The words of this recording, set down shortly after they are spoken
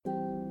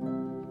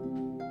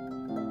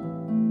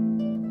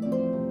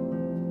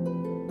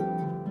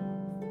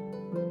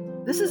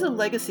This is a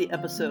legacy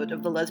episode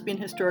of the Lesbian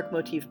Historic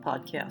Motif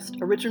podcast,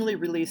 originally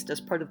released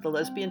as part of the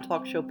Lesbian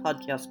Talk Show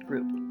podcast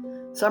group.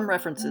 Some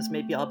references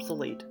may be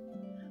obsolete.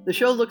 The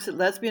show looks at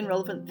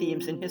lesbian-relevant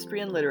themes in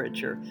history and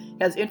literature,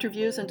 has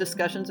interviews and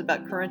discussions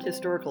about current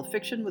historical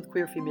fiction with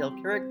queer female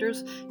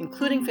characters,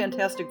 including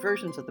fantastic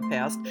versions of the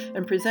past,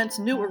 and presents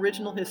new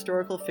original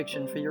historical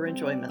fiction for your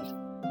enjoyment.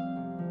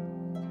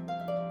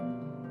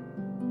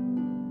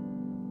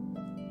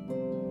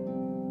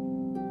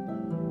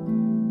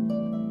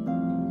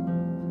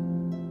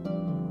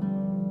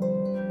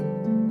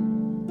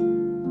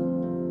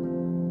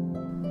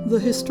 The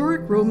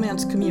historic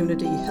romance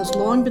community has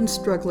long been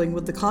struggling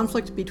with the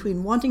conflict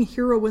between wanting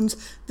heroines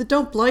that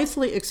don't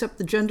blithely accept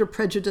the gender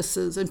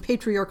prejudices and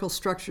patriarchal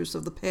structures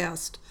of the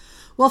past,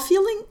 while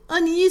feeling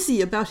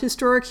uneasy about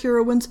historic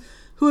heroines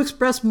who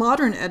express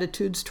modern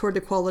attitudes toward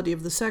equality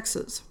of the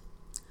sexes.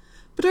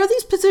 But are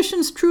these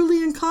positions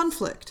truly in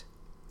conflict?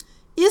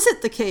 Is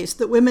it the case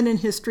that women in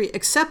history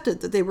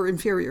accepted that they were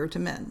inferior to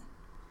men?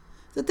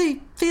 That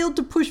they failed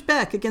to push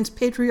back against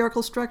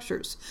patriarchal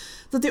structures,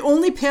 that the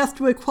only path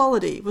to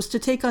equality was to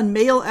take on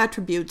male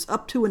attributes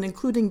up to and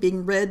including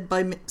being read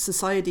by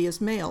society as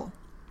male?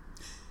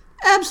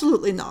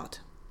 Absolutely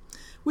not.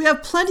 We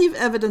have plenty of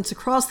evidence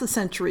across the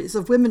centuries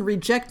of women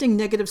rejecting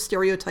negative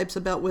stereotypes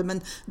about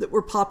women that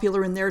were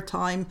popular in their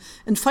time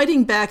and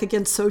fighting back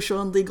against social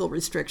and legal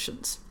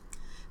restrictions.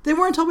 They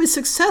weren't always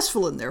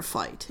successful in their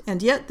fight,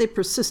 and yet they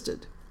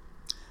persisted.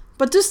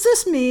 But does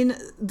this mean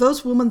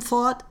those women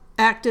thought,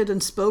 acted,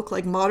 and spoke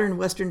like modern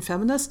Western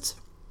feminists?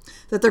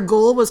 That their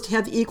goal was to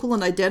have equal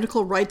and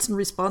identical rights and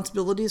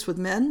responsibilities with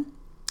men?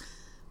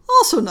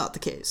 Also not the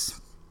case.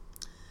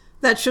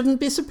 That shouldn't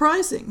be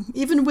surprising.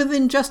 Even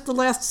within just the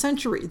last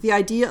century, the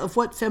idea of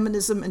what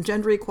feminism and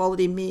gender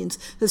equality means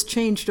has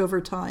changed over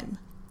time.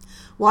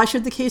 Why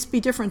should the case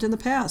be different in the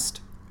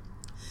past?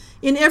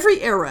 In every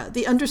era,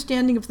 the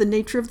understanding of the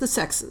nature of the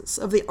sexes,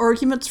 of the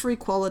arguments for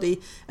equality,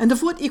 and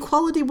of what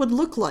equality would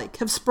look like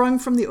have sprung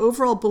from the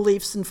overall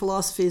beliefs and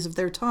philosophies of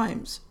their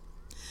times.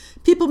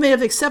 People may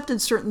have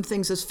accepted certain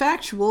things as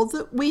factual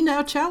that we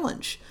now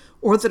challenge,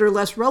 or that are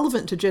less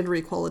relevant to gender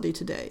equality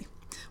today,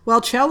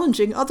 while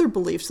challenging other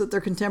beliefs that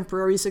their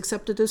contemporaries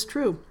accepted as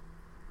true.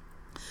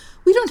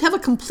 We don't have a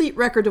complete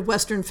record of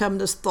Western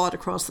feminist thought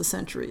across the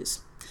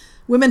centuries.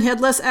 Women had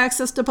less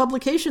access to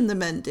publication than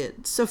men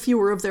did, so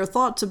fewer of their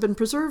thoughts have been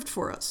preserved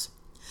for us.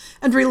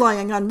 And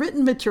relying on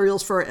written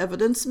materials for our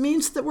evidence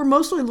means that we're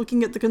mostly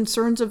looking at the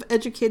concerns of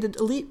educated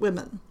elite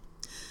women.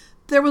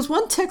 There was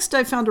one text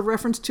I found a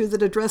reference to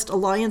that addressed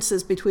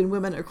alliances between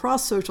women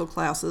across social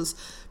classes,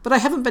 but I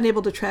haven't been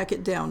able to track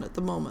it down at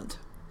the moment.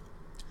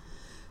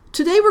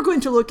 Today we're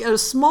going to look at a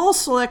small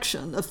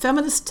selection of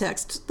feminist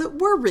texts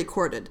that were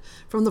recorded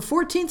from the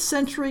 14th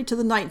century to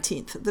the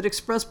 19th that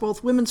express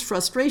both women's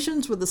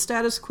frustrations with the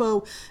status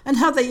quo and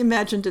how they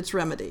imagined its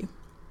remedy.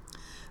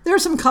 There are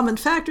some common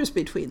factors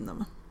between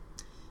them.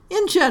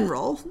 In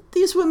general,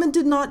 these women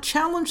did not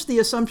challenge the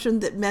assumption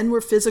that men were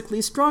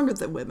physically stronger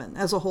than women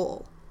as a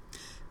whole.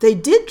 They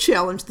did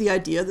challenge the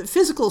idea that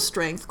physical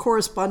strength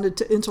corresponded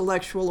to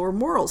intellectual or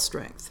moral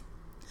strength.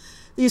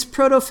 These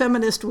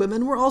proto-feminist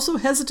women were also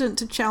hesitant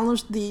to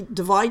challenge the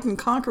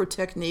divide-and-conquer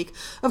technique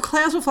of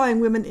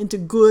classifying women into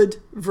good,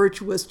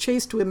 virtuous,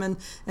 chaste women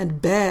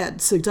and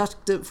bad,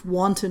 seductive,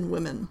 wanton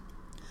women.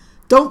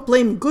 Don't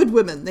blame good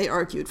women, they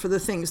argued, for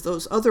the things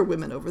those other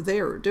women over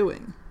there are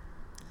doing.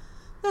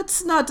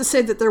 That's not to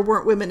say that there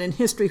weren't women in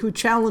history who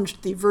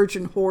challenged the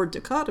virgin-whore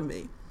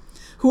dichotomy,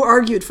 who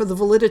argued for the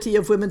validity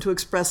of women to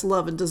express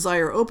love and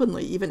desire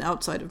openly, even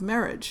outside of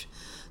marriage.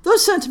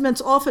 Those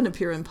sentiments often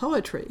appear in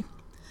poetry.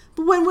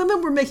 But when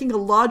women were making a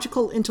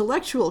logical,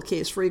 intellectual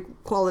case for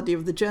equality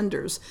of the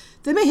genders,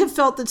 they may have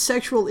felt that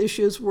sexual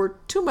issues were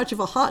too much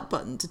of a hot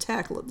button to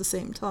tackle at the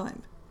same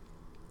time.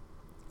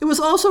 It was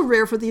also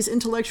rare for these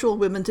intellectual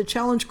women to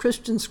challenge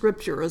Christian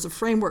scripture as a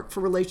framework for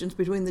relations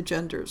between the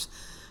genders,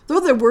 though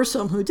there were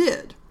some who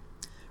did.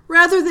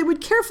 Rather, they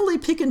would carefully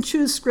pick and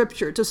choose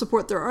scripture to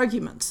support their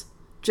arguments,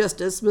 just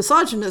as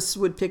misogynists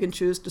would pick and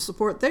choose to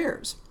support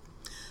theirs.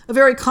 A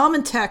very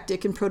common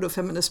tactic in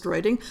proto-feminist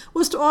writing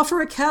was to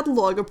offer a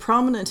catalog of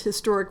prominent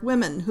historic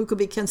women who could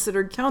be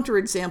considered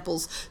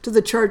counterexamples to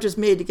the charges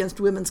made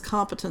against women's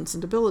competence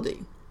and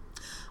ability.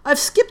 I've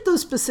skipped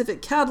those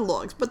specific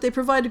catalogs, but they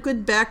provide a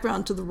good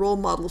background to the role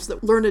models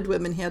that learned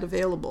women had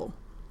available.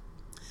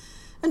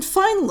 And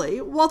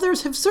finally, while there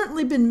have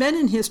certainly been men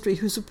in history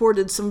who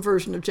supported some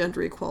version of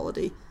gender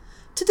equality,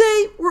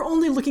 today we're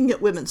only looking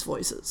at women's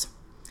voices.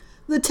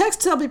 The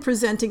texts I'll be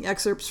presenting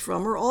excerpts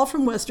from are all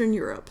from Western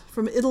Europe,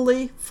 from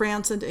Italy,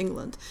 France, and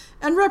England,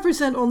 and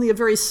represent only a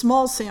very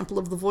small sample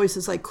of the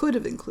voices I could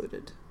have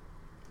included.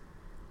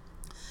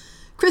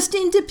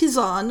 Christine de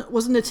Pisan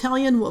was an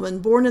Italian woman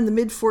born in the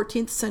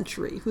mid-14th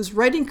century, whose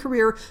writing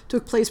career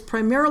took place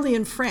primarily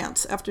in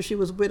France after she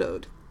was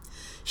widowed.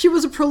 She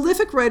was a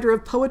prolific writer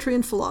of poetry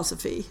and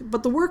philosophy,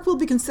 but the work we'll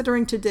be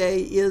considering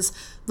today is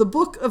The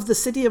Book of the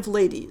City of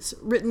Ladies,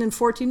 written in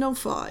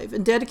 1405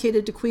 and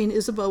dedicated to Queen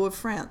Isabeau of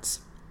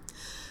France.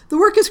 The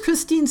work is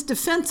Christine's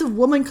defense of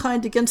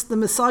womankind against the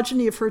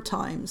misogyny of her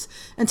times,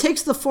 and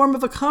takes the form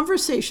of a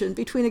conversation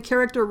between a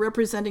character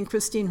representing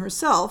Christine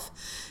herself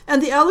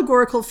and the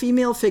allegorical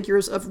female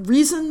figures of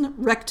reason,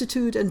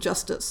 rectitude, and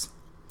justice.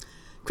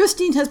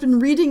 Christine has been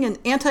reading an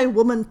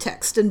anti-woman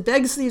text and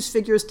begs these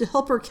figures to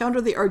help her counter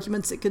the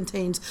arguments it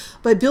contains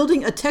by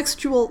building a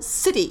textual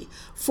city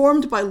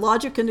formed by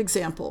logic and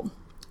example.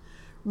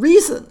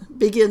 Reason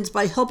begins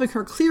by helping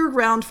her clear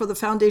ground for the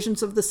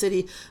foundations of the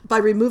city by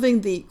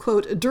removing the,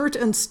 quote, dirt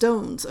and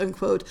stones,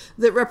 unquote,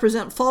 that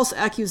represent false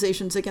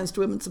accusations against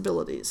women's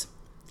abilities.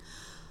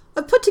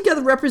 I've put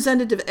together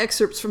representative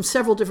excerpts from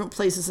several different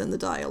places in the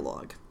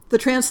dialogue. The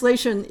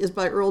translation is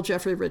by Earl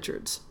Jeffrey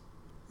Richards.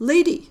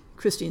 "Lady,"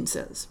 Christine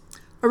says,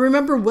 "I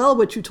remember well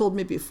what you told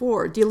me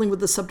before, dealing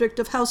with the subject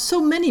of how so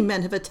many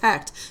men have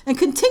attacked and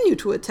continue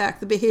to attack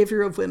the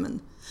behavior of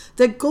women.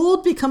 That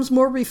gold becomes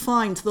more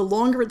refined the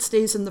longer it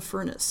stays in the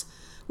furnace,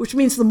 which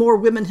means the more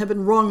women have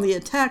been wrongly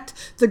attacked,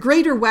 the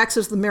greater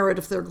waxes the merit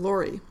of their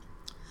glory.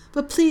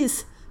 But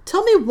please,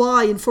 tell me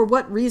why and for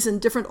what reason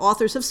different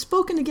authors have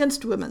spoken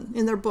against women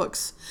in their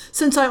books,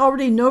 since I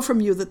already know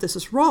from you that this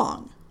is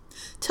wrong.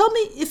 Tell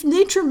me if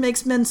nature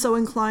makes men so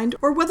inclined,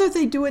 or whether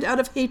they do it out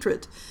of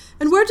hatred,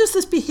 and where does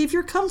this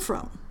behavior come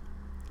from?"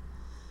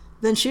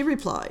 Then she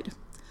replied,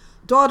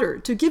 "Daughter,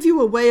 to give you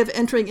a way of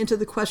entering into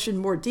the question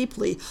more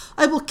deeply,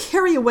 I will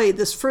carry away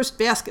this first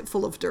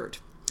basketful of dirt.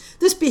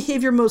 This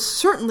behavior most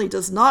certainly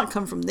does not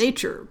come from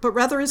nature, but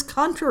rather is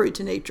contrary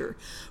to nature,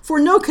 for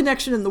no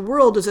connection in the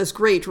world is as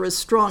great or as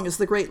strong as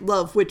the great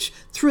love which,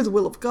 through the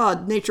will of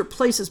God, nature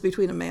places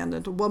between a man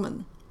and a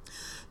woman.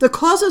 The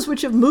causes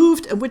which have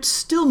moved and which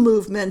still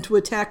move men to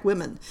attack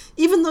women,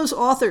 even those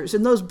authors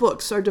in those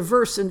books, are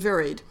diverse and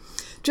varied,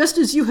 just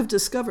as you have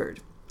discovered.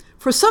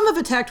 For some have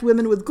attacked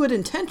women with good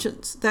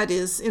intentions, that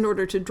is, in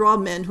order to draw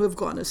men who have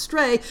gone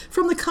astray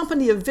from the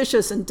company of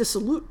vicious and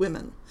dissolute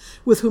women,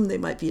 with whom they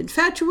might be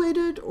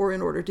infatuated, or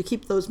in order to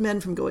keep those men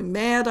from going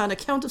mad on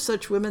account of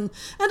such women,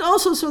 and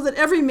also so that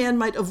every man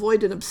might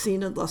avoid an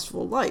obscene and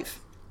lustful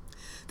life.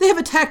 They have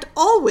attacked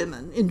all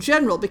women in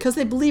general because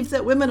they believe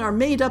that women are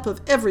made up of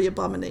every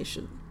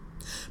abomination.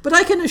 But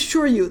I can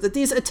assure you that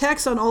these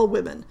attacks on all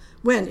women,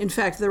 when, in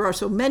fact, there are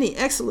so many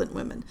excellent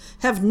women,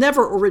 have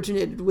never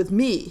originated with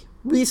me,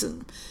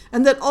 reason,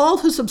 and that all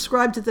who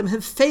subscribe to them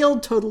have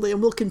failed totally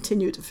and will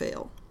continue to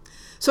fail.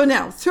 So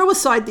now, throw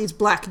aside these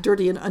black,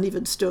 dirty, and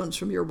uneven stones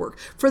from your work,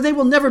 for they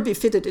will never be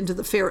fitted into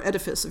the fair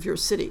edifice of your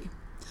city.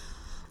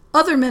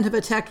 Other men have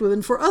attacked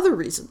women for other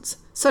reasons.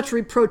 Such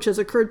reproach has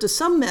occurred to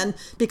some men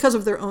because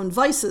of their own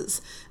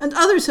vices, and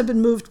others have been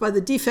moved by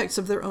the defects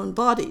of their own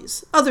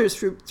bodies, others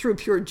through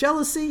pure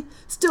jealousy,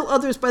 still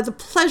others by the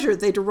pleasure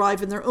they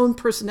derive in their own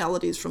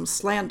personalities from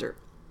slander.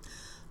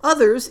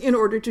 Others, in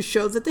order to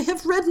show that they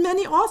have read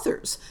many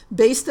authors,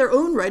 base their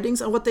own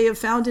writings on what they have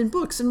found in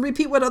books and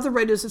repeat what other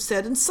writers have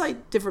said and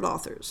cite different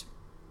authors.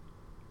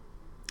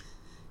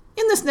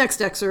 In this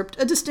next excerpt,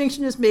 a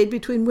distinction is made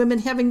between women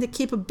having the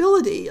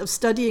capability of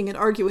studying and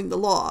arguing the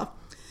law,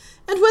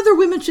 and whether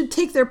women should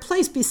take their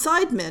place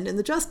beside men in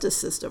the justice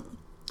system.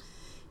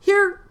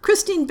 Here,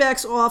 Christine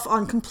backs off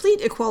on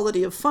complete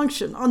equality of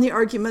function on the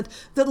argument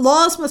that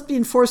laws must be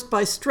enforced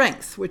by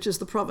strength, which is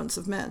the province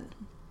of men.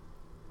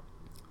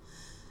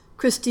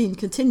 Christine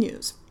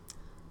continues,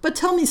 "But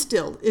tell me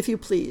still, if you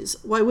please,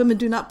 why women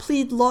do not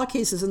plead law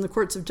cases in the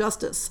courts of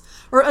justice,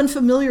 are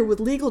unfamiliar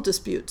with legal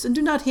disputes, and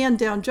do not hand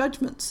down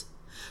judgments.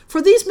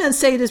 For these men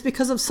say it is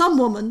because of some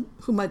woman,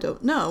 whom I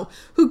don't know,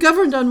 who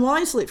governed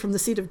unwisely from the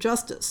seat of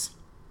justice."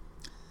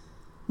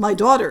 "My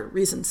daughter,"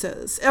 reason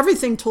says,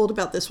 "everything told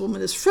about this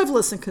woman is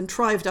frivolous and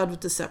contrived out of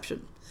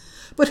deception.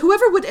 But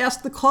whoever would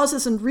ask the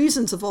causes and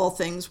reasons of all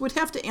things would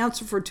have to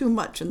answer for too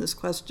much in this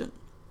question.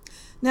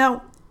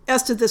 Now,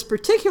 as to this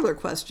particular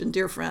question,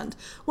 dear friend,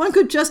 one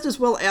could just as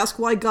well ask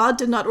why God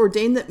did not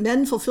ordain that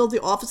men fulfill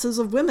the offices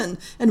of women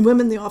and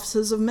women the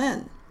offices of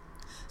men.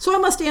 So I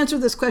must answer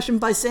this question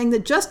by saying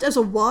that just as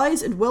a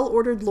wise and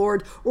well-ordered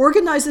Lord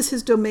organizes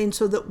his domain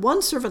so that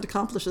one servant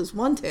accomplishes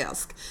one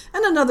task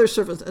and another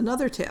servant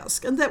another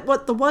task, and that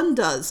what the one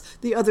does,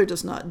 the other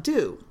does not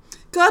do,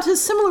 God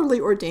has similarly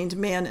ordained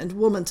man and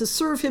woman to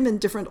serve him in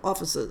different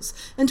offices,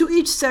 and to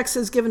each sex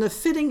has given a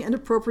fitting and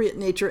appropriate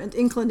nature and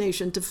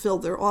inclination to fill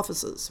their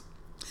offices.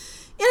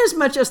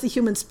 Inasmuch as the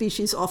human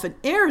species often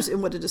errs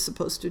in what it is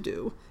supposed to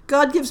do,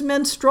 God gives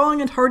men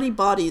strong and hardy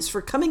bodies for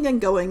coming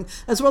and going,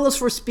 as well as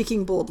for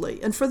speaking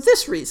boldly, and for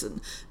this reason,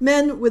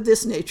 men with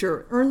this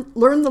nature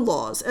learn the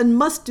laws, and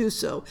must do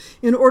so,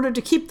 in order to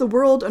keep the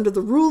world under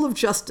the rule of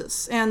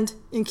justice, and,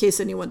 in case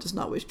anyone does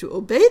not wish to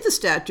obey the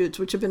statutes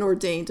which have been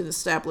ordained and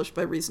established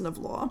by reason of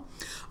law,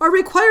 are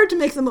required to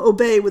make them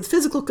obey with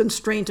physical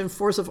constraint and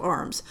force of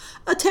arms,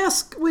 a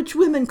task which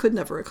women could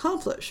never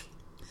accomplish.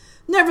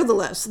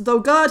 Nevertheless, though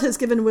God has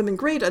given women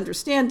great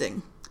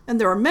understanding, and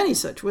there are many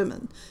such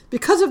women,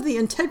 because of the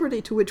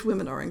integrity to which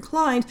women are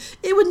inclined,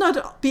 it would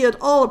not be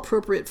at all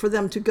appropriate for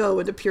them to go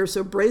and appear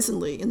so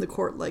brazenly in the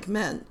court like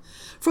men,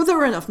 for there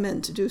are enough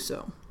men to do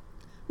so.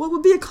 What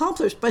would be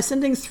accomplished by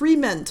sending 3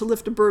 men to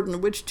lift a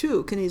burden which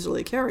 2 can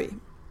easily carry?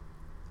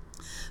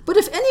 But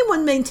if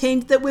anyone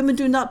maintained that women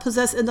do not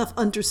possess enough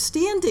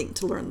understanding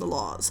to learn the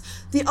laws,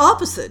 the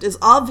opposite is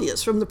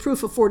obvious from the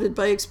proof afforded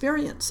by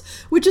experience,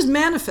 which is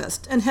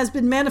manifest and has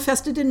been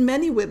manifested in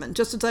many women,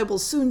 just as I will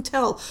soon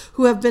tell,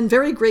 who have been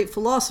very great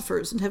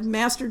philosophers and have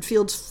mastered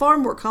fields far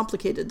more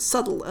complicated,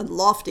 subtle, and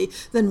lofty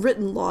than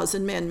written laws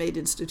and man-made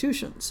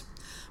institutions.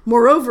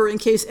 Moreover, in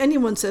case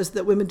anyone says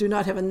that women do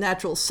not have a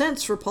natural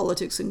sense for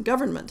politics and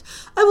government,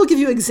 I will give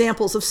you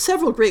examples of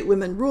several great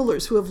women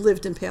rulers who have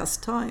lived in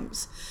past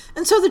times.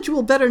 And so that you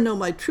will better know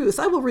my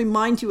truth, I will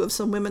remind you of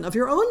some women of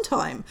your own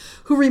time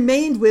who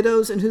remained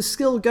widows and whose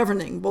skill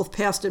governing, both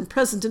past and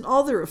present, in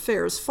all their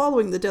affairs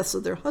following the deaths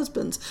of their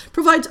husbands,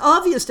 provides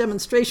obvious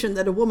demonstration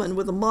that a woman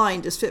with a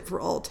mind is fit for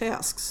all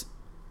tasks.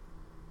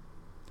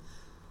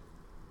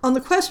 On the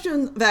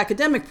question of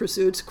academic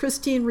pursuits,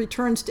 Christine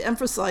returns to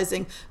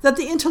emphasizing that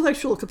the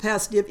intellectual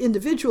capacity of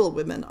individual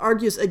women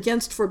argues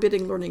against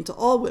forbidding learning to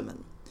all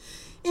women.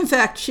 In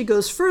fact, she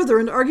goes further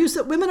and argues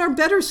that women are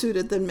better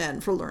suited than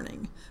men for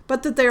learning,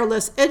 but that they are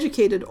less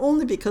educated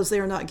only because they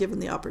are not given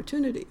the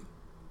opportunity.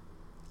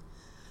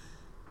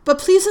 But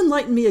please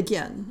enlighten me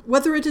again,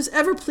 whether it has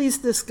ever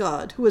pleased this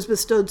God, who has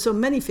bestowed so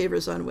many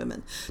favors on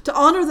women, to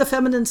honor the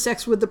feminine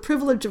sex with the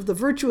privilege of the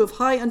virtue of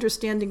high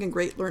understanding and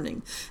great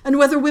learning, and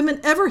whether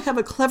women ever have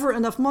a clever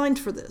enough mind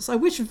for this. I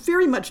wish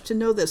very much to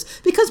know this,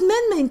 because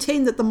men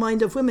maintain that the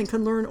mind of women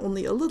can learn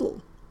only a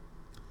little.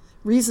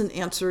 Reason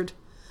answered,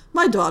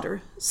 "My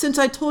daughter, since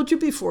I told you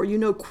before, you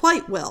know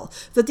quite well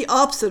that the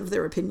opposite of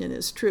their opinion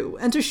is true,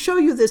 and to show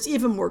you this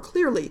even more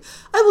clearly,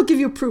 I will give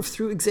you proof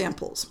through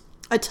examples.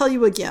 I tell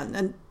you again,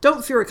 and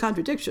don't fear a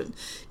contradiction,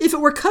 if it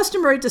were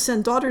customary to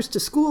send daughters to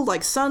school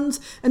like sons,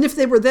 and if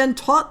they were then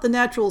taught the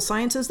natural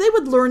sciences, they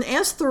would learn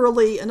as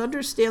thoroughly and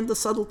understand the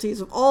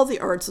subtleties of all the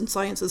arts and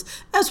sciences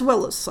as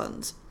well as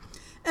sons.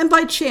 And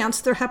by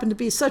chance there happen to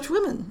be such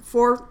women,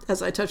 for,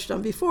 as I touched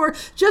on before,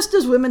 just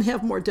as women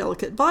have more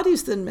delicate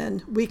bodies than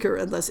men, weaker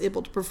and less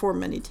able to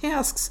perform many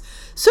tasks,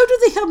 so do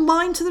they have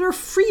minds that are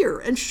freer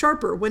and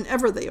sharper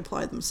whenever they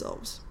apply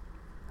themselves."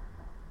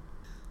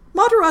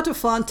 Moderato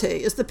Fonte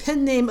is the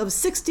pen name of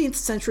 16th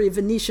century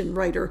Venetian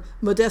writer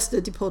Modesta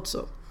di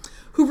Pozzo,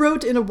 who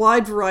wrote in a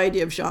wide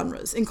variety of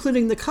genres,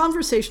 including the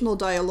conversational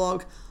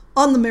dialogue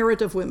On the Merit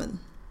of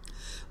Women.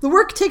 The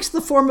work takes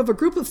the form of a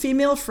group of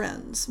female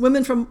friends,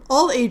 women from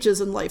all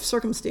ages and life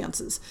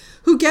circumstances,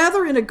 who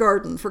gather in a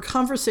garden for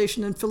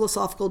conversation and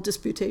philosophical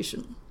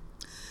disputation.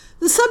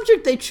 The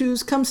subject they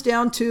choose comes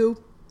down to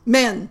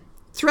men,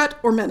 threat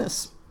or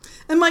menace,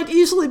 and might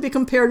easily be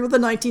compared with the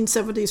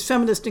 1970s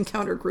feminist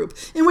encounter group,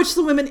 in which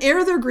the women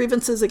air their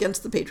grievances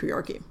against the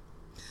patriarchy.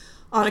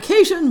 On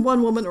occasion,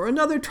 one woman or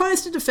another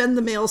tries to defend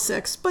the male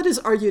sex, but is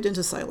argued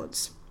into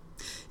silence.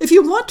 If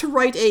you want to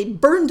write a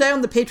burn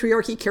down the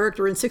patriarchy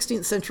character in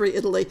 16th century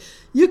Italy,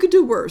 you could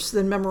do worse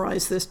than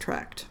memorize this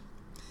tract.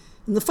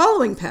 In the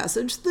following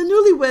passage, the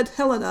newlywed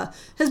Helena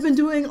has been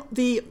doing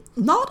the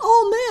not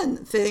all men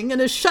thing and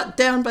is shut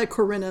down by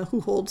Corinna, who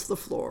holds the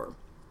floor.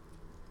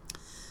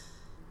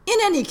 "In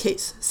any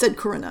case," said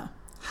Corinna,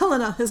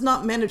 "Helena has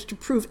not managed to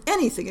prove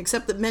anything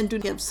except that men do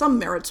have some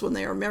merits when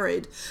they are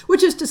married,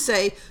 which is to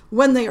say,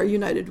 when they are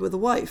united with a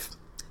wife.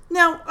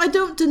 Now, I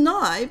don't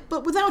deny,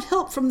 but without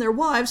help from their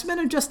wives, men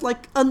are just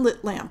like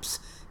unlit lamps.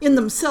 In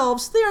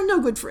themselves, they are no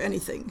good for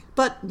anything,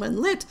 but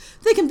when lit,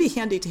 they can be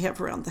handy to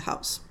have around the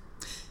house.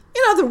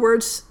 In other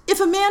words,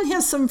 if a man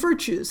has some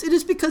virtues, it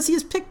is because he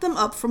has picked them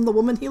up from the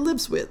woman he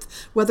lives with,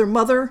 whether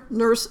mother,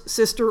 nurse,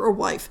 sister, or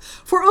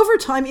wife, for over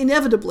time,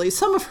 inevitably,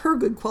 some of her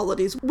good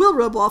qualities will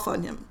rub off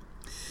on him.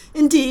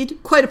 Indeed,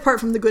 quite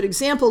apart from the good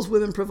examples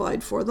women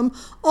provide for them,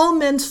 all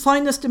men's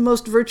finest and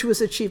most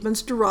virtuous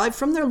achievements derive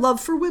from their love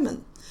for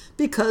women,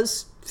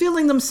 because,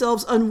 feeling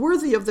themselves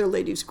unworthy of their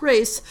lady's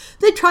grace,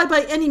 they try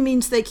by any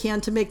means they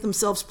can to make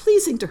themselves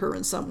pleasing to her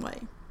in some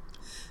way.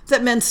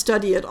 That men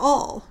study at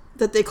all,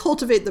 that they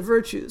cultivate the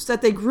virtues,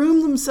 that they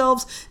groom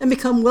themselves and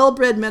become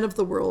well-bred men of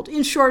the world,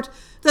 in short,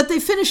 that they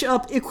finish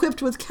up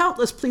equipped with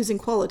countless pleasing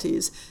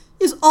qualities,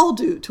 is all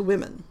due to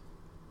women."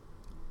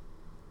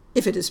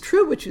 "If it is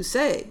true what you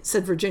say,"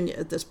 said Virginia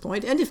at this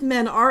point, "and if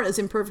men are as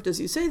imperfect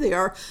as you say they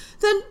are,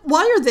 then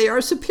why are they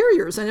our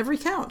superiors on every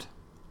count?"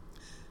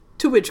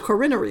 To which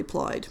Corinna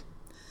replied,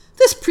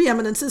 "This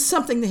preeminence is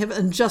something they have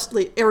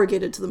unjustly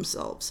arrogated to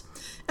themselves.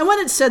 And when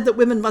it's said that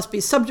women must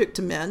be subject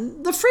to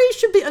men, the phrase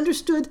should be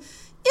understood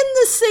in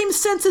the same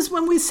sense as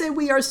when we say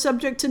we are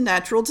subject to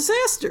natural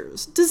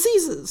disasters,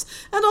 diseases,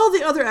 and all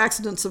the other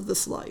accidents of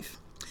this life.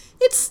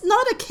 It's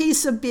not a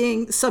case of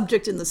being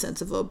subject in the sense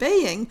of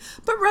obeying,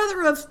 but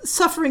rather of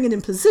suffering an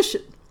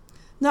imposition.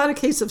 Not a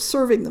case of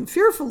serving them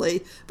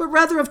fearfully, but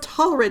rather of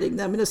tolerating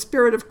them in a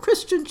spirit of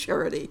Christian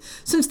charity,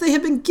 since they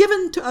have been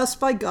given to us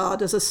by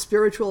God as a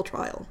spiritual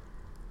trial.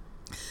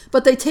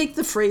 But they take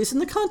the phrase in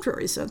the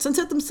contrary sense and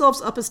set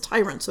themselves up as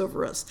tyrants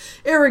over us,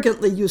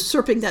 arrogantly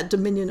usurping that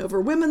dominion over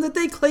women that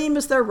they claim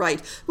as their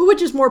right, but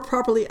which is more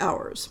properly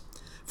ours.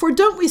 For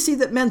don't we see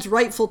that men's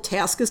rightful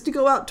task is to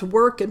go out to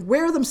work and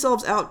wear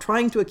themselves out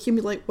trying to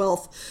accumulate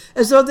wealth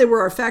as though they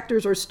were our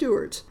factors or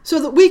stewards, so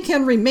that we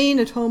can remain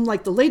at home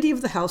like the lady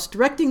of the house,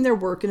 directing their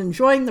work and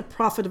enjoying the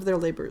profit of their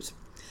labors.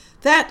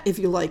 That, if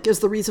you like,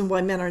 is the reason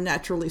why men are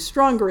naturally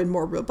stronger and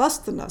more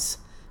robust than us.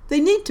 They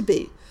need to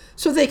be,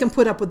 so they can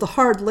put up with the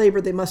hard labor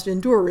they must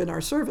endure in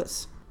our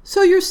service.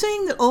 So you're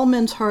saying that all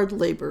men's hard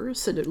labor,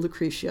 said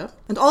Lucretia,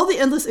 and all the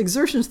endless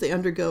exertions they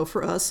undergo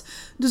for us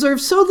deserve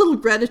so little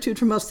gratitude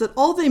from us that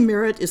all they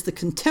merit is the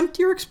contempt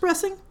you're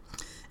expressing?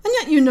 And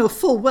yet you know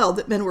full well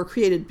that men were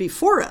created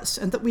before us,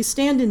 and that we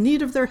stand in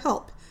need of their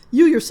help.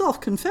 You yourself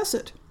confess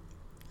it.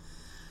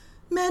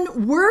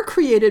 Men were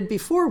created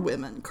before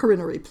women,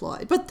 Corinna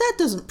replied, but that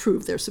doesn't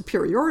prove their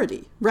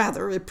superiority.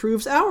 Rather, it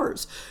proves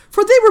ours.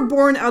 For they were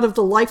born out of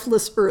the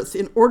lifeless earth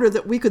in order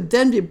that we could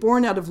then be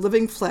born out of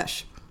living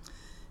flesh.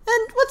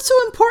 And what's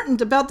so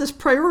important about this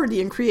priority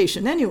in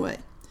creation anyway?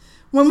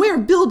 When we are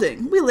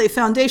building, we lay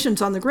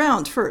foundations on the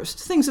ground first,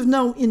 things of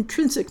no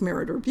intrinsic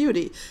merit or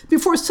beauty,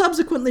 before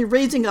subsequently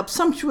raising up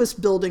sumptuous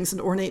buildings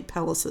and ornate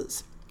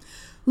palaces.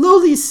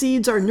 Lowly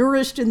seeds are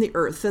nourished in the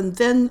earth, and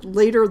then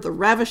later the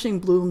ravishing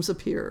blooms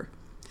appear.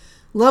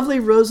 Lovely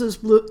roses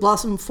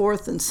blossom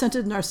forth and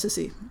scented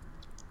narcissi.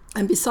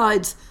 And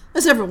besides,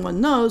 as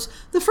everyone knows,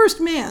 the first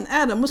man,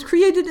 Adam, was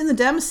created in the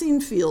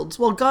Damascene fields,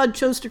 while God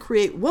chose to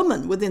create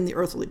woman within the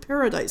earthly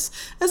paradise,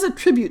 as a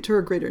tribute to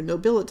her greater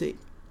nobility.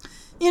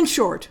 In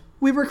short,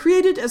 we were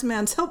created as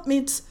man's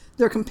helpmeets,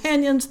 their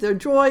companions, their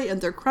joy,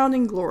 and their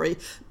crowning glory.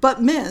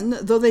 But men,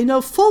 though they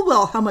know full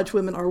well how much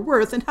women are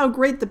worth and how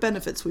great the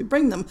benefits we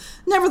bring them,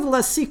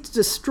 nevertheless seek to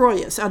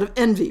destroy us out of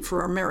envy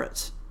for our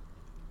merits.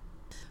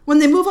 When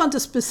they move on to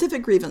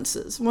specific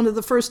grievances, one of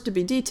the first to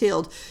be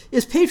detailed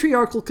is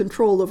patriarchal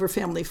control over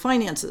family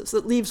finances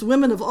that leaves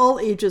women of all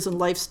ages and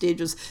life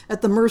stages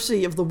at the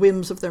mercy of the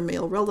whims of their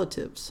male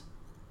relatives.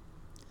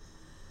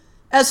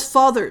 As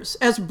fathers,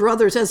 as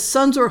brothers, as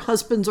sons or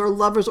husbands or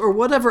lovers or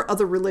whatever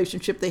other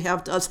relationship they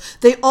have to us,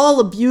 they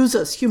all abuse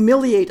us,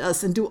 humiliate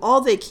us, and do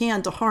all they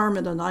can to harm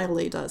and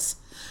annihilate us.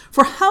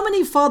 For how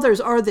many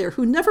fathers are there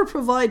who never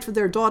provide for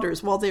their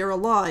daughters while they are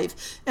alive,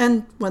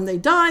 and when they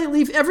die,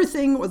 leave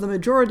everything or the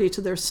majority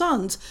to their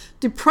sons,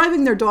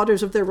 depriving their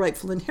daughters of their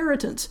rightful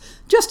inheritance,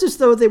 just as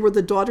though they were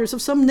the daughters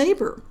of some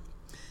neighbor?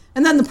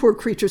 And then the poor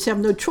creatures have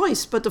no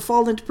choice but to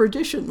fall into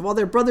perdition, while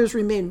their brothers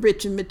remain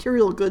rich in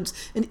material goods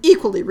and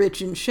equally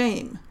rich in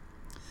shame.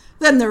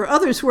 Then there are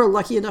others who are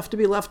lucky enough to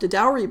be left a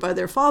dowry by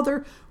their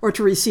father, or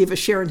to receive a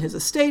share in his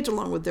estate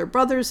along with their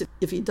brothers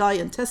if he die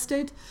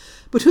intestate,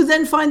 but who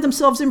then find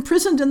themselves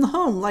imprisoned in the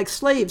home like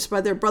slaves by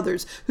their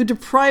brothers, who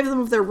deprive them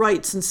of their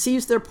rights and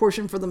seize their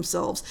portion for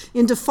themselves,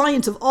 in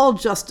defiance of all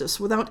justice,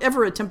 without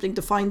ever attempting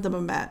to find them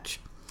a match.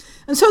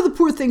 And so the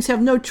poor things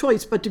have no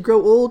choice but to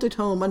grow old at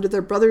home under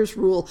their brothers'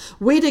 rule,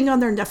 waiting on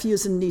their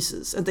nephews and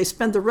nieces, and they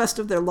spend the rest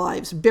of their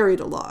lives buried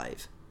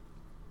alive.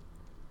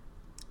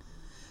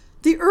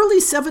 The early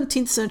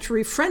 17th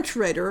century French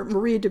writer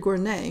Marie de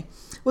Gournay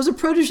was a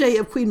protégée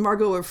of Queen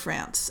Margot of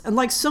France, and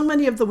like so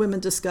many of the women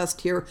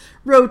discussed here,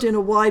 wrote in a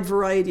wide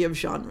variety of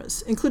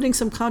genres, including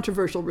some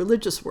controversial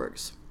religious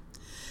works.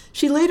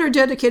 She later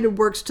dedicated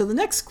works to the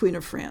next Queen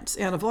of France,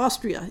 Anne of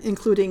Austria,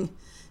 including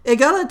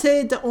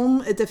Égalité des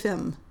hommes et des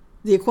femmes,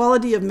 The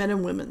Equality of Men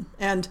and Women,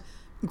 and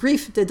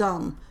Grief des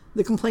Dames,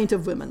 The Complaint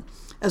of Women,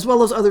 as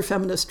well as other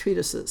feminist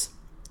treatises.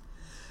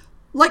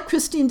 Like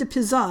Christine de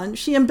Pizan,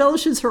 she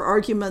embellishes her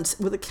arguments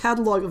with a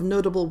catalog of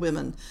notable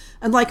women,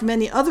 and like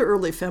many other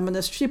early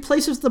feminists, she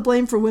places the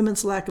blame for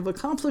women's lack of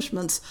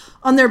accomplishments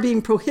on their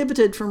being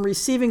prohibited from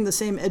receiving the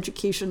same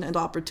education and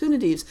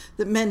opportunities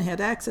that men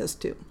had access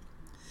to.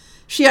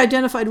 She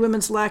identified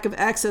women's lack of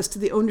access to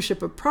the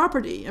ownership of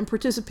property and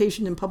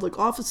participation in public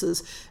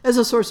offices as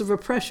a source of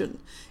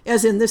oppression,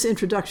 as in this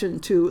introduction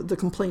to The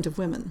Complaint of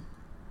Women.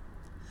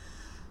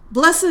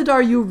 Blessed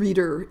are you,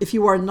 reader, if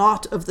you are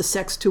not of the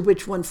sex to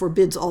which one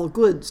forbids all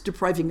goods,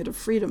 depriving it of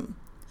freedom.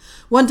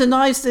 One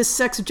denies this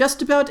sex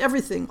just about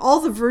everything, all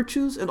the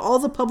virtues and all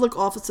the public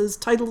offices,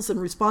 titles,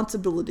 and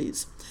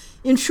responsibilities.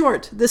 In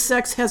short, this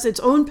sex has its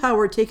own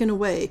power taken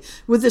away.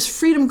 With this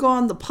freedom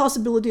gone, the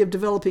possibility of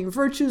developing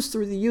virtues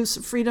through the use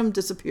of freedom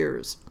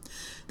disappears.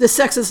 This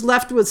sex is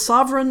left with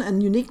sovereign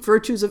and unique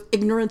virtues of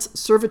ignorance,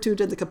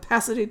 servitude, and the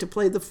capacity to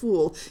play the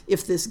fool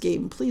if this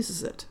game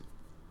pleases it.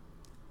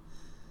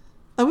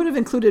 I would have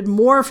included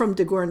more from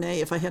de Gournay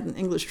if I had an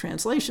English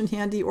translation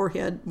handy or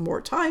had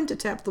more time to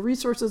tap the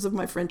resources of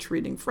my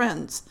French-reading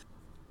friends.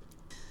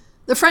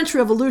 The French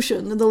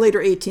Revolution in the later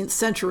 18th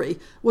century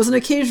was an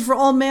occasion for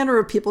all manner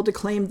of people to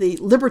claim the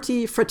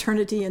liberty,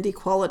 fraternity, and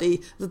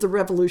equality that the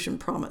revolution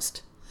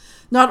promised.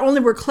 Not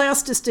only were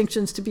class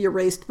distinctions to be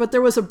erased, but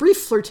there was a brief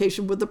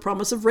flirtation with the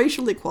promise of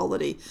racial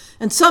equality,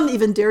 and some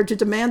even dared to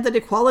demand that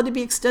equality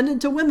be extended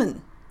to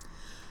women.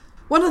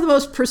 One of the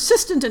most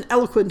persistent and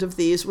eloquent of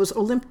these was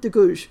Olympe de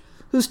Gouges,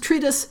 whose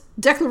treatise,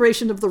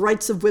 Declaration of the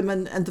Rights of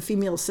Women and the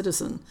Female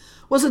Citizen,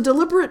 was a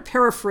deliberate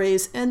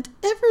paraphrase and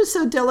ever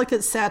so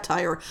delicate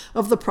satire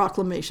of the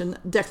proclamation,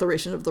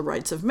 Declaration of the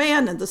Rights of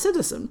Man and the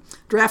Citizen,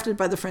 drafted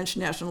by the French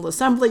National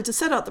Assembly to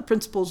set out the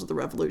principles of the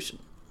revolution.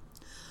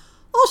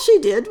 All she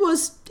did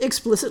was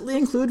explicitly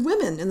include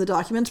women in the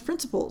document's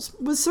principles,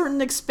 with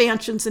certain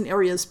expansions in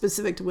areas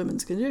specific to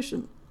women's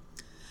condition.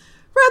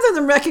 Rather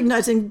than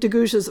recognizing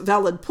Deguche's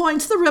valid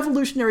points, the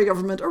revolutionary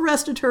government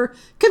arrested her,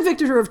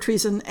 convicted her of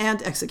treason,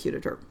 and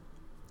executed her.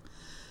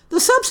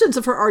 The substance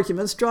of her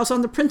arguments draws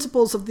on the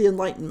principles of the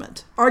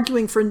Enlightenment,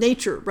 arguing for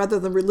nature rather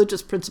than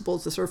religious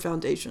principles as her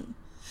foundation.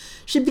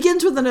 She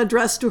begins with an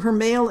address to her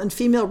male and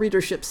female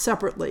readership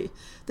separately,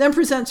 then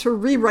presents her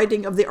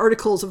rewriting of the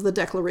Articles of the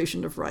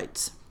Declaration of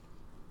Rights.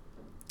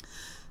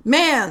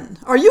 Man,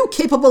 are you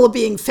capable of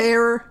being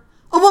fair?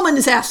 A woman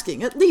is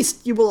asking. At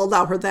least you will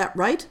allow her that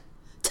right.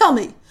 Tell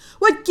me,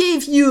 what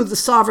gave you the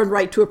sovereign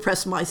right to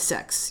oppress my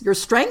sex? Your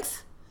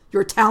strength?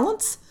 Your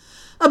talents?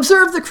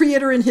 Observe the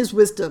Creator in his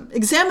wisdom.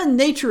 Examine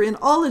nature in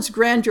all its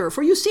grandeur,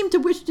 for you seem to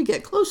wish to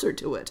get closer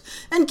to it.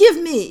 And give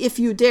me, if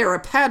you dare, a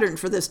pattern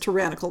for this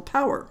tyrannical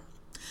power.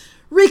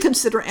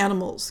 Reconsider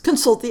animals,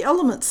 consult the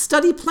elements,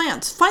 study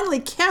plants, finally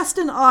cast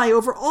an eye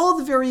over all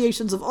the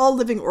variations of all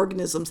living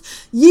organisms.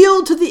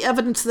 Yield to the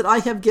evidence that I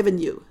have given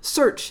you.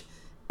 Search,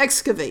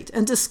 excavate,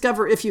 and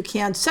discover, if you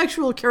can,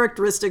 sexual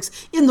characteristics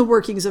in the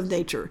workings of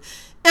nature.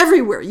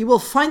 Everywhere you will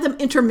find them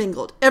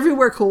intermingled,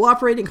 everywhere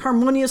cooperating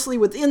harmoniously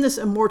within this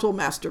immortal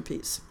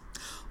masterpiece.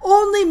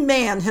 Only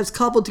man has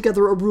cobbled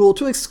together a rule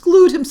to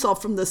exclude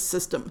himself from this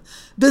system.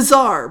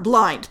 Bizarre,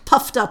 blind,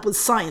 puffed up with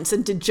science,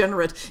 and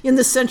degenerate in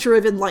the century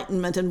of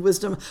enlightenment and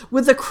wisdom,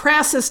 with the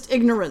crassest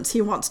ignorance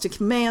he wants to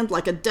command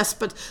like a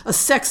despot, a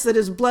sex that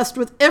is blessed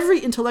with every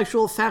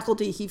intellectual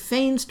faculty he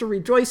feigns to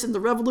rejoice in the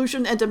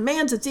revolution and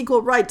demands its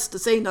equal rights, to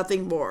say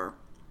nothing more.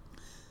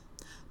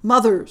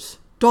 Mothers,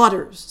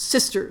 daughters,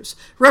 sisters,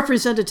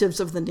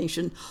 representatives of the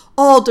nation,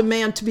 all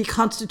demand to be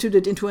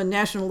constituted into a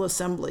national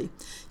assembly.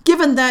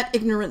 Given that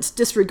ignorance,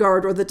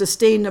 disregard, or the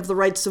disdain of the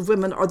rights of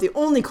women are the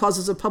only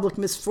causes of public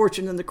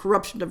misfortune and the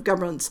corruption of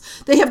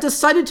governments, they have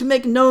decided to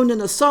make known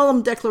in a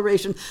solemn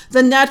declaration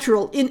the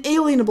natural,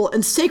 inalienable,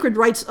 and sacred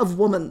rights of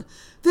woman.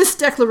 This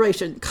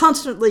declaration,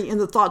 constantly in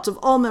the thoughts of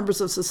all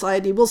members of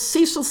society, will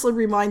ceaselessly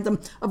remind them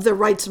of their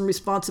rights and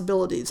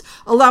responsibilities,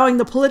 allowing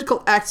the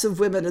political acts of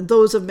women and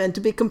those of men to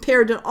be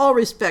compared in all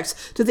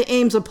respects to the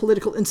aims of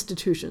political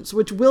institutions,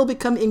 which will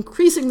become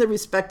increasingly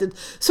respected,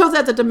 so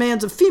that the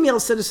demands of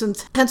female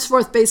citizens,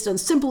 henceforth based on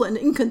simple and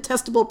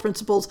incontestable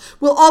principles,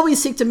 will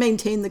always seek to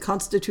maintain the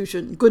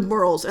Constitution, good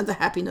morals, and the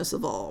happiness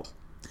of all.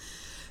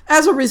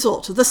 As a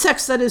result, the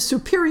sex that is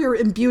superior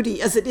in beauty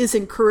as it is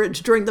in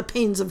courage during the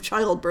pains of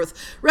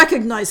childbirth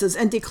recognizes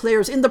and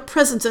declares in the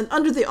presence and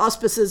under the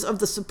auspices of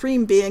the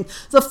Supreme Being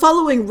the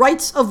following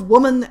rights of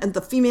woman and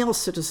the female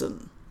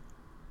citizen.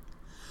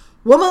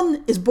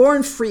 Woman is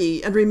born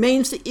free and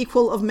remains the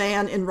equal of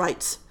man in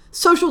rights.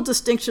 Social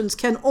distinctions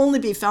can only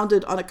be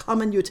founded on a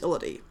common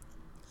utility.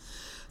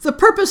 The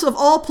purpose of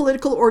all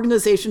political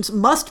organizations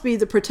must be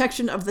the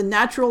protection of the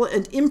natural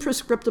and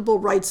imprescriptible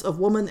rights of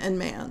woman and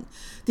man.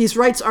 These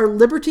rights are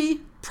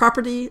liberty,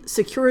 property,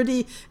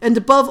 security, and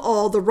above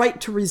all, the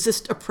right to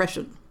resist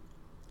oppression.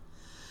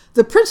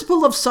 The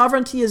principle of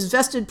sovereignty is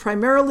vested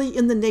primarily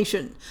in the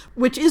nation,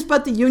 which is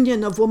but the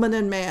union of woman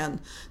and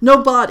man.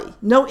 No body,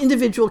 no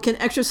individual can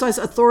exercise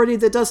authority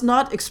that does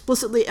not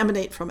explicitly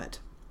emanate from it.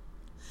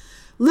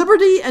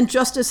 Liberty and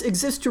justice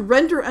exist to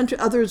render unto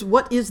others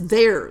what is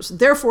theirs.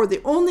 Therefore,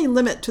 the only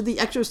limit to the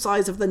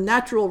exercise of the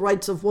natural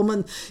rights of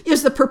woman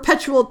is the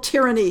perpetual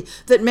tyranny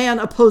that man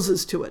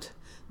opposes to it.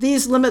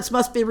 These limits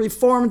must be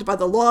reformed by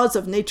the laws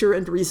of nature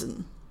and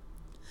reason.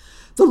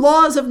 The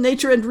laws of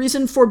nature and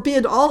reason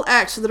forbid all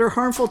acts that are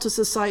harmful to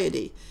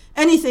society.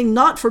 Anything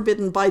not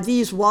forbidden by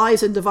these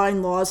wise and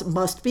divine laws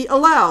must be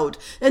allowed,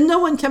 and no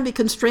one can be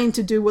constrained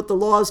to do what the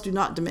laws do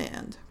not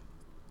demand.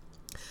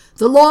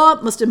 The law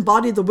must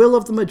embody the will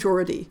of the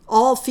majority.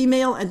 All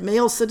female and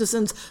male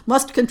citizens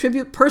must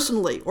contribute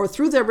personally or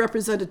through their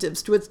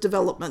representatives to its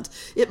development.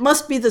 It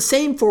must be the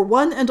same for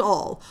one and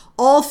all.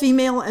 All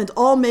female and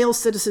all male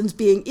citizens,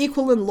 being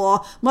equal in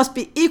law, must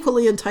be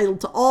equally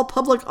entitled to all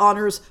public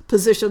honors,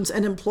 positions,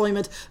 and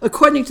employment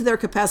according to their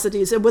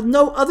capacities and with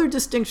no other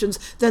distinctions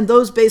than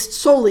those based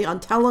solely on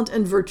talent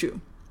and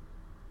virtue.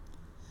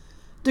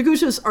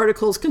 Deguche's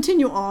articles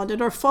continue on and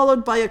are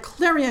followed by a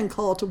clarion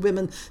call to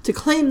women to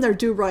claim their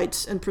due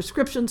rights and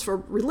prescriptions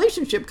for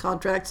relationship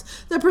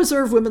contracts that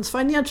preserve women's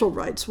financial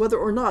rights, whether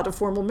or not a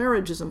formal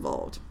marriage is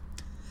involved.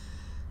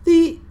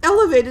 The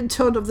elevated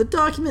tone of the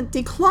document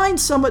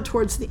declines somewhat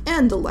towards the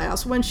end,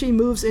 alas, when she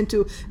moves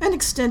into an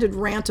extended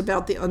rant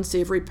about the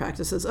unsavory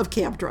practices of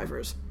cab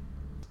drivers.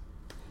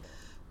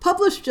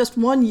 Published just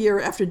 1 year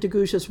after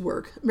Deguche's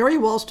work, Mary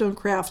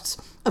Wollstonecraft's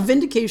A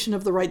Vindication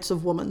of the Rights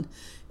of Woman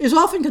is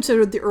often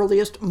considered the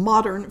earliest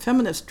modern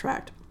feminist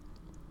tract.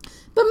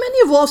 But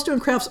many of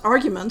Wollstonecraft's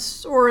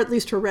arguments, or at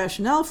least her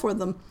rationale for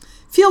them,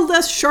 feel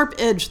less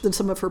sharp-edged than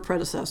some of her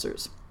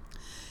predecessors.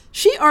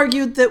 She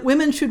argued that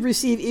women should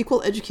receive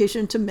equal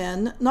education to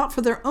men, not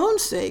for their own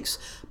sakes,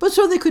 but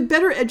so they could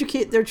better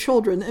educate their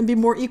children and be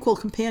more equal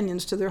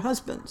companions to their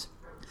husbands.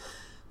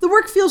 The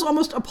work feels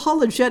almost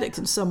apologetic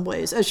in some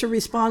ways, as she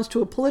responds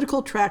to a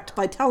political tract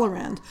by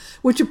Talleyrand,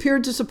 which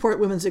appeared to support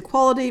women's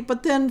equality,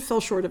 but then fell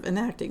short of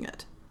enacting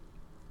it.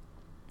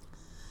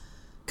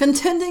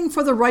 Contending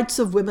for the rights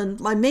of women,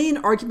 my main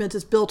argument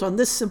is built on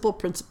this simple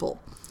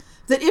principle,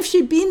 that if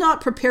she be not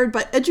prepared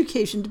by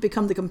education to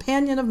become the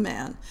companion of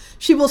man,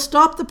 she will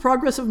stop the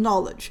progress of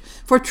knowledge,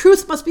 for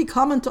truth must be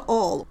common to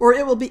all, or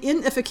it will be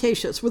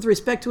inefficacious with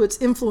respect to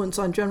its influence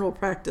on general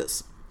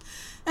practice.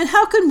 And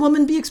how can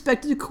woman be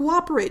expected to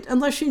cooperate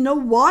unless she know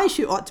why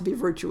she ought to be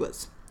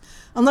virtuous?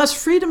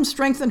 Unless freedom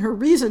strengthen her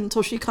reason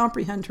till she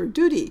comprehend her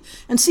duty,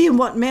 and see in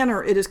what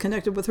manner it is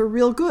connected with her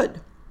real good?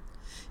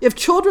 If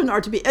children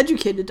are to be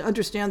educated to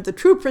understand the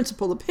true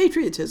principle of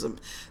patriotism,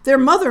 their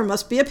mother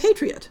must be a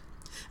patriot.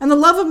 And the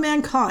love of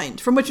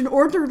mankind, from which an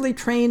orderly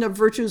train of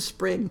virtues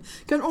spring,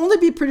 can only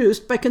be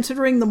produced by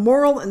considering the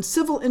moral and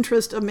civil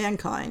interest of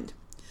mankind.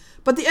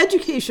 But the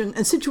education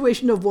and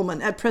situation of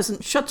woman at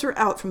present shuts her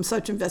out from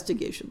such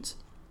investigations.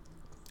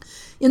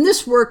 In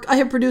this work, I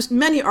have produced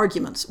many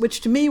arguments,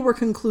 which to me were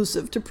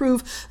conclusive, to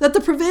prove that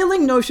the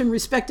prevailing notion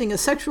respecting a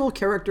sexual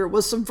character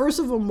was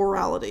subversive of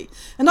morality,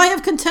 and I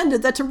have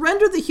contended that to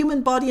render the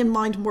human body and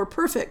mind more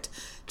perfect,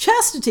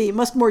 chastity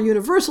must more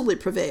universally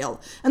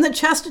prevail, and that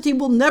chastity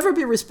will never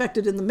be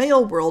respected in the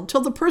male world till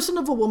the person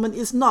of a woman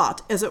is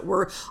not, as it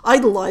were,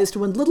 idolized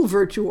when little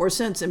virtue or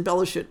sense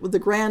embellish it with the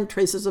grand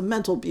traces of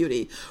mental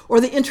beauty,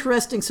 or the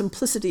interesting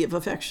simplicity of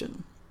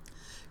affection.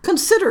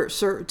 Consider,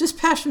 sir,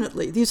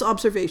 dispassionately these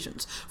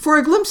observations, for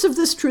a glimpse of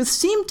this truth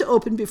seemed to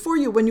open before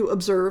you when you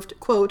observed,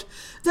 quote,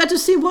 that to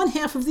see one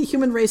half of the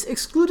human race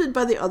excluded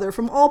by the other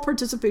from all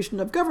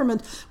participation of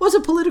government was a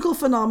political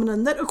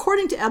phenomenon that,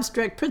 according to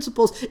abstract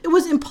principles, it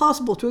was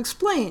impossible to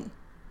explain,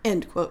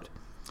 end quote.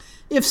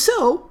 If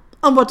so,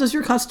 on what does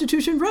your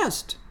Constitution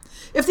rest?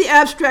 If the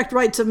abstract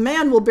rights of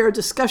man will bear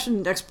discussion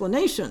and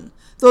explanation,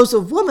 those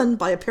of woman,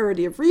 by a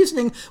parity of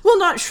reasoning, will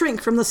not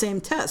shrink from the same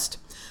test.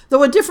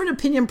 Though a different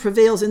opinion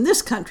prevails in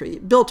this country,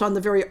 built on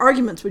the very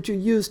arguments which you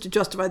use to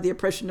justify the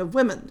oppression of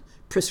women,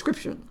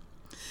 prescription.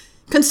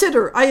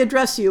 Consider, I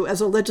address you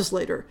as a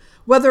legislator,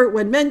 whether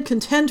when men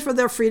contend for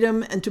their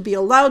freedom and to be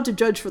allowed to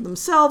judge for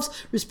themselves,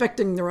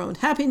 respecting their own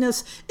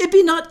happiness, it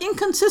be not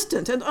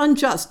inconsistent and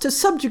unjust to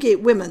subjugate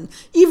women,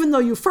 even though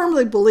you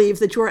firmly believe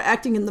that you are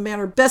acting in the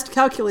manner best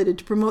calculated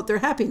to promote their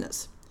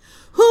happiness.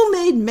 Who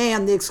made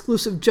man the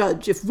exclusive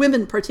judge if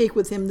women partake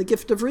with him the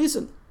gift of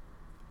reason?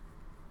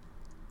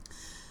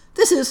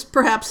 This is,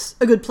 perhaps,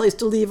 a good place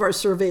to leave our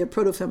survey of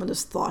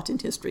proto-feminist thought in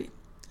history.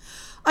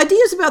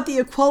 Ideas about the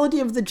equality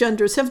of the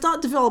genders have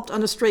not developed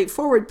on a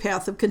straightforward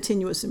path of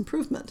continuous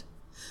improvement.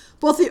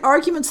 Both the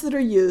arguments that are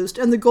used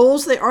and the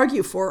goals they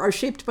argue for are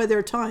shaped by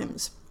their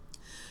times.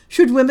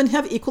 Should women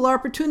have equal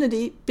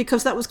opportunity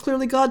because that was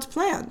clearly God's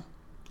plan?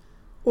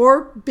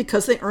 Or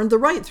because they earned the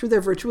right through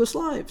their virtuous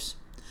lives?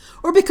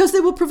 Or because they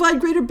will provide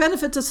greater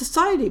benefit to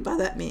society by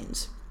that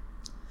means?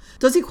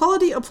 Does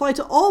equality apply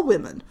to all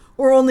women,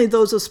 or only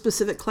those of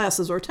specific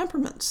classes or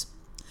temperaments?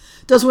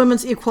 Does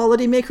women's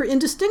equality make her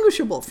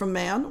indistinguishable from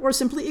man, or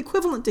simply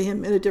equivalent to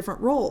him in a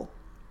different role?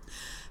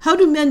 How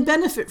do men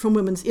benefit from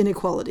women's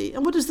inequality,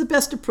 and what is the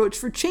best approach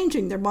for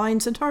changing their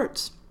minds and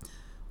hearts?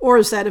 Or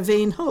is that a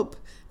vain hope,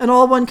 and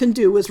all one can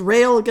do is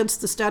rail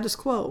against the status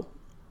quo?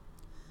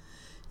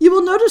 You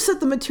will notice that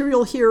the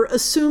material here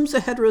assumes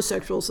a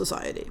heterosexual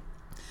society.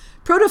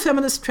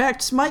 Proto-feminist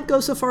tracts might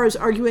go so far as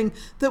arguing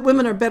that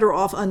women are better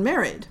off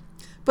unmarried,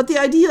 but the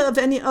idea of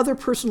any other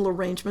personal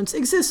arrangements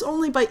exists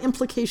only by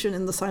implication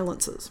in the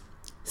silences.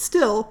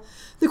 Still,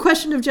 the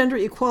question of gender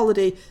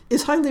equality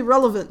is highly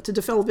relevant to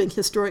developing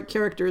historic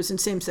characters in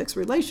same-sex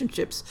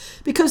relationships,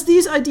 because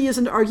these ideas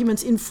and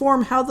arguments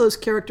inform how those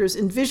characters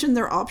envision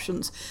their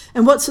options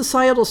and what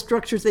societal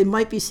structures they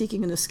might be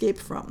seeking an escape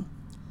from.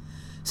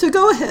 So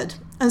go ahead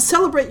and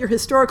celebrate your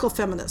historical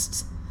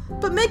feminists,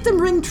 but make them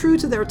ring true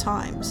to their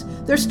times.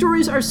 Their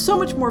stories are so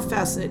much more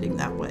fascinating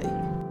that way.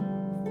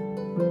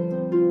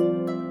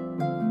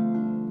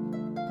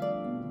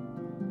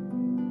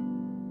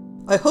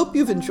 I hope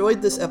you've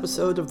enjoyed this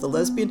episode of the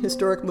Lesbian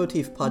Historic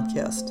Motif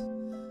podcast.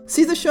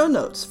 See the show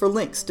notes for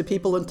links to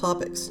people and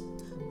topics.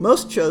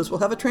 Most shows will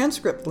have a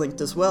transcript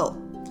linked as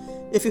well.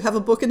 If you have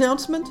a book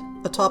announcement,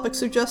 a topic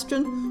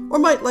suggestion, or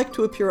might like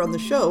to appear on the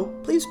show,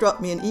 please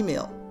drop me an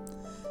email.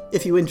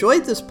 If you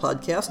enjoyed this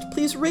podcast,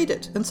 please rate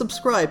it and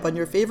subscribe on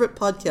your favorite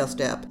podcast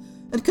app,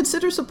 and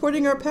consider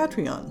supporting our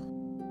Patreon.